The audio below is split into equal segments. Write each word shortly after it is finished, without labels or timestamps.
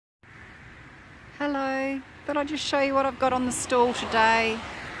Hello, thought I'd just show you what I've got on the stall today.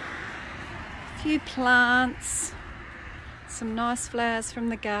 A few plants, some nice flowers from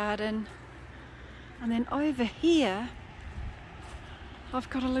the garden, and then over here I've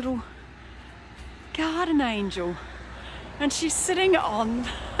got a little garden angel and she's sitting on.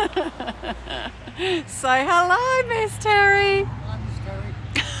 Say hello, Miss Terry. Hi, Miss Terry.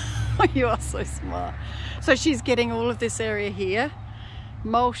 Oh, you are so smart. So she's getting all of this area here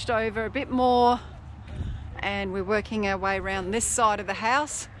mulched over a bit more, and we're working our way around this side of the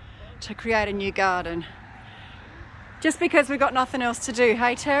house to create a new garden. Just because we've got nothing else to do,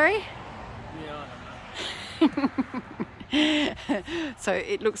 hey Terry? Yeah, I don't know. So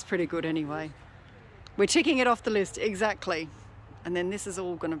it looks pretty good anyway. We're ticking it off the list, exactly. And then this is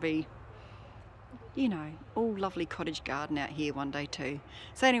all going to be, you know, all lovely cottage garden out here one day too.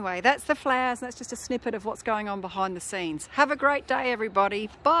 So anyway, that's the flowers. That's just a snippet of what's going on behind the scenes. Have a great day,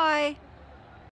 everybody. Bye.